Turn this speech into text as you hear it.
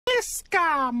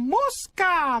Miska,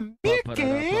 Muska, Mickey.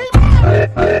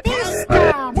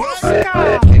 Miska,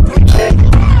 Muska.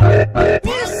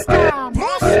 Miska,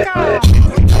 Muska.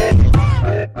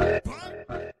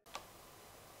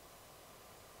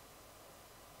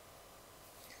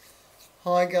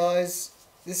 Hi guys,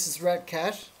 this is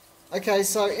Ratcat. Okay,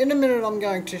 so in a minute I'm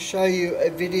going to show you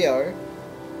a video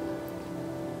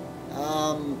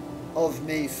of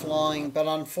me flying, but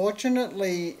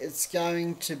unfortunately it's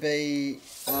going to be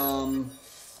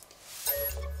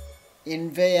in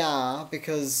VR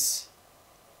because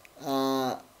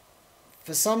for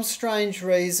some strange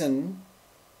reason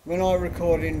when I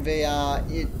record in VR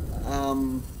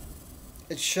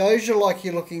it shows you like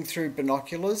you're looking through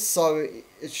binoculars, so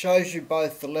it shows you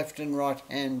both the left and right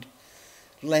hand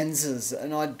lenses,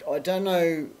 and I don't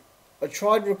know, I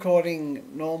tried recording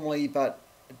normally but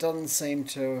it doesn't seem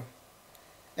to.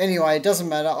 Anyway, it doesn't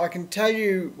matter, I can tell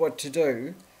you what to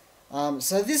do.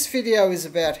 So this video is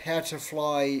about how to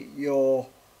fly your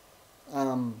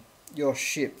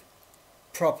ship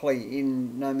properly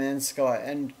in No Man's Sky,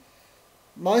 and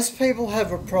most people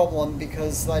have a problem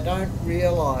because they don't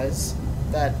realise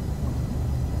that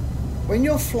when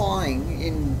you're flying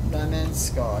in No Man's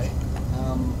Sky,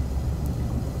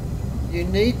 you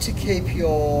need to keep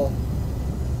your,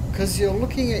 because you're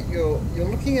looking at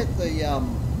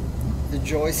the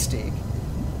joystick.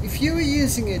 If you were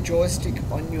using a joystick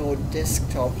on your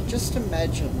desktop, just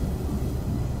imagine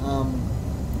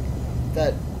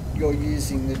that you're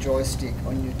using the joystick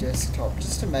on your desktop.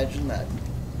 Just imagine that.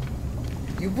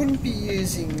 You wouldn't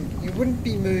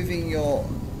be moving your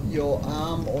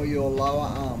arm or your lower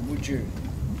arm, would you?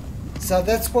 So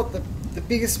that's what the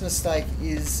biggest mistake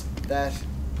is, that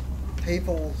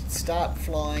people start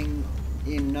flying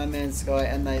in No Man's Sky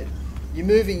and you're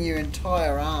moving your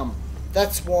entire arm.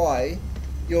 That's why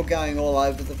you're going all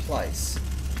over the place.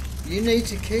 You need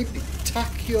to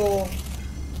tuck your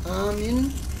arm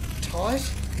in tight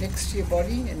next to your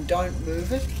body and don't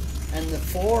move it, and the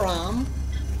forearm,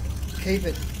 keep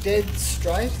it dead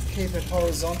straight, keep it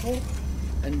horizontal,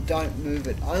 and don't move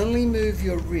it. Only move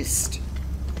your wrist.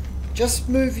 Just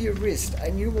move your wrist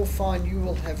and you will find you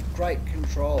will have great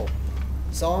control.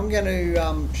 So I'm going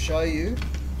to show you.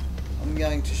 I'm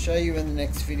going to show you in the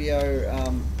next video.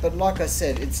 But like I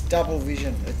said, it's double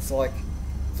vision. It's like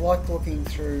looking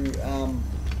through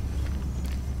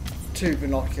two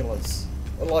binoculars,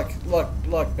 like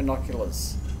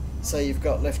binoculars. So you've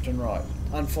got left and right.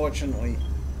 Unfortunately,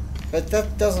 but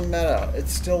that doesn't matter. It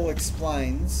still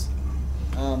explains.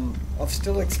 I've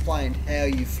still explained how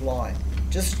you fly.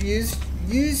 Just use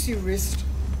your wrist.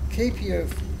 Keep your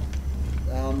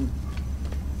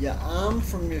arm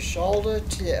from your shoulder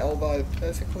to your elbow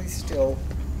perfectly still,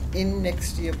 in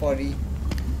next to your body,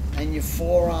 and your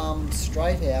forearm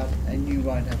straight out, and you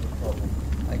won't have a problem.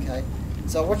 Okay,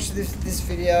 so watch this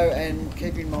video and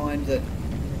keep in mind that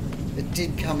it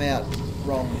did come out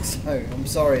wrong, so I'm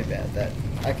sorry about that.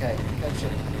 Okay, catch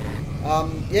it.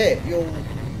 Yeah, you'll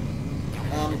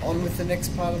on with the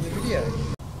next part of the video.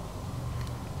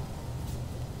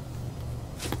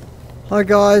 Hi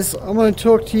guys, I'm going to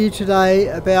talk to you today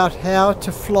about how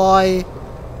to fly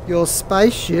your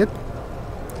spaceship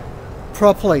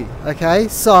properly. Okay,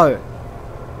 so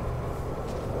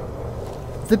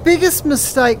the biggest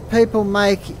mistake people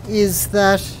make is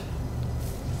that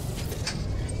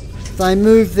they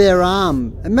move their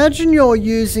arm. Imagine you're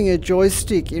using a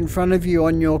joystick in front of you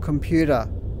on your computer.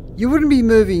 You wouldn't be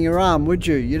moving your arm, would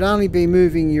you? You'd only be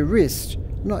moving your wrist,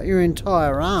 not your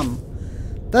entire arm.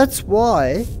 That's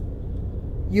why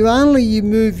you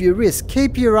move your wrist.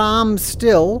 Keep your arm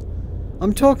still.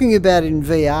 I'm talking about in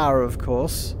VR, of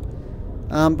course.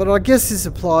 But I guess this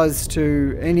applies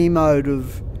to any mode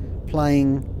of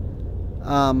playing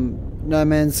No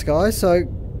Man's Sky. So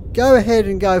go ahead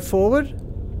and go forward.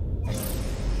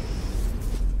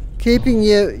 Keeping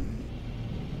your...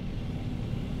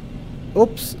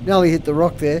 Oops, nearly hit the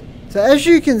rock there. So as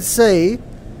you can see,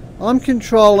 I'm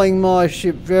controlling my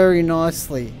ship very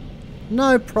nicely.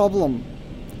 No problem.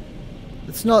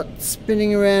 It's not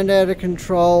spinning around out of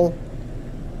control.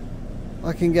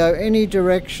 I can go any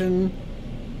direction,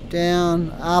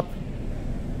 down, up,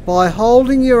 by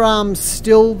holding your arm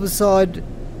still to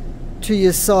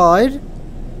your side,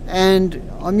 and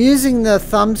I'm using the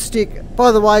thumbstick.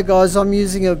 By the way guys, I'm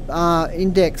using a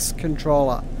index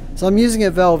controller. So I'm using a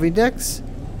valve index.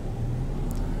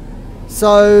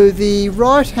 So the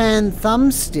right hand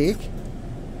thumbstick,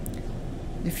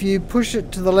 if you push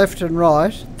it to the left and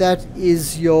right, that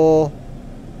is your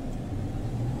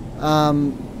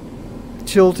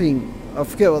tilting. I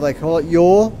forget what they call it.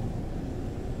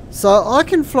 So I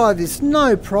can fly this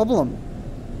no problem.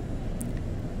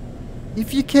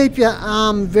 if you keep your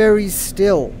arm very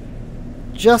still,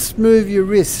 just move your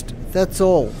wrist, that's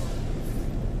all.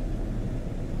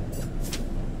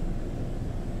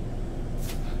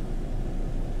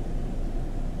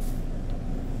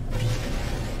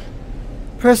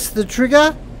 Press the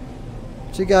trigger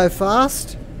to go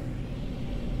fast.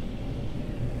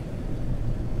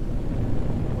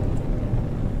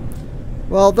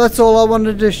 Well, that's all I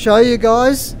wanted to show you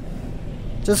guys.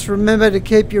 Just remember to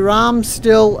keep your arm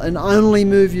still and only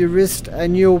move your wrist,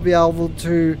 and you'll be able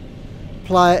to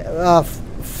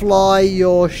fly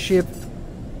your ship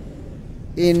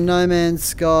in No Man's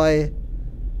Sky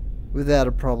without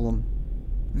a problem.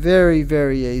 Very,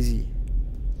 very easy.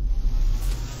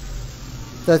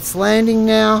 That's landing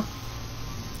now.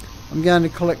 I'm going to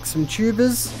collect some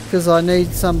tubers because I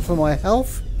need some for my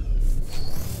health.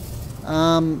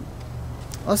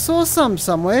 I saw some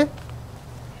somewhere.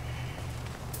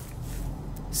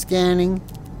 Scanning.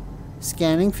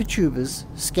 Scanning for tubers.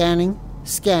 Scanning.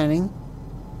 Scanning.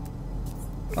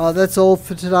 Oh, that's all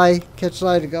for today. Catch you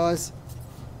later, guys.